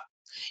blood.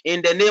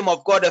 In the name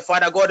of God the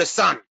Father, God the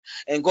Son,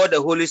 and God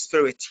the Holy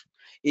Spirit.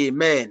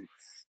 Amen.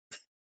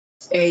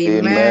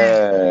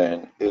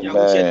 Amen. Yeah,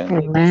 we shall Amen.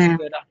 take the grace Amen.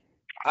 together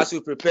as we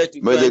prepare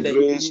to May the join the grace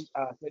evening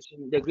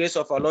session. The grace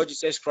of our Lord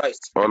Jesus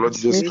Christ, of our Lord the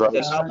Jesus grace, the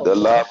Christ, love of the God,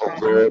 love of and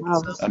God, the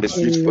sweet and the The sweet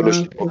fellowship of the fellowship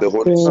love of Holy the of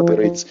Holy Spirit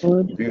Spirit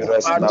God be with abide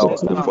us with now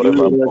us and and now Be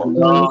with us forevermore.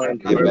 now us and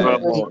and Amen. forevermore.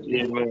 forevermore.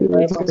 Amen.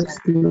 with us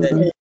Amen.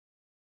 now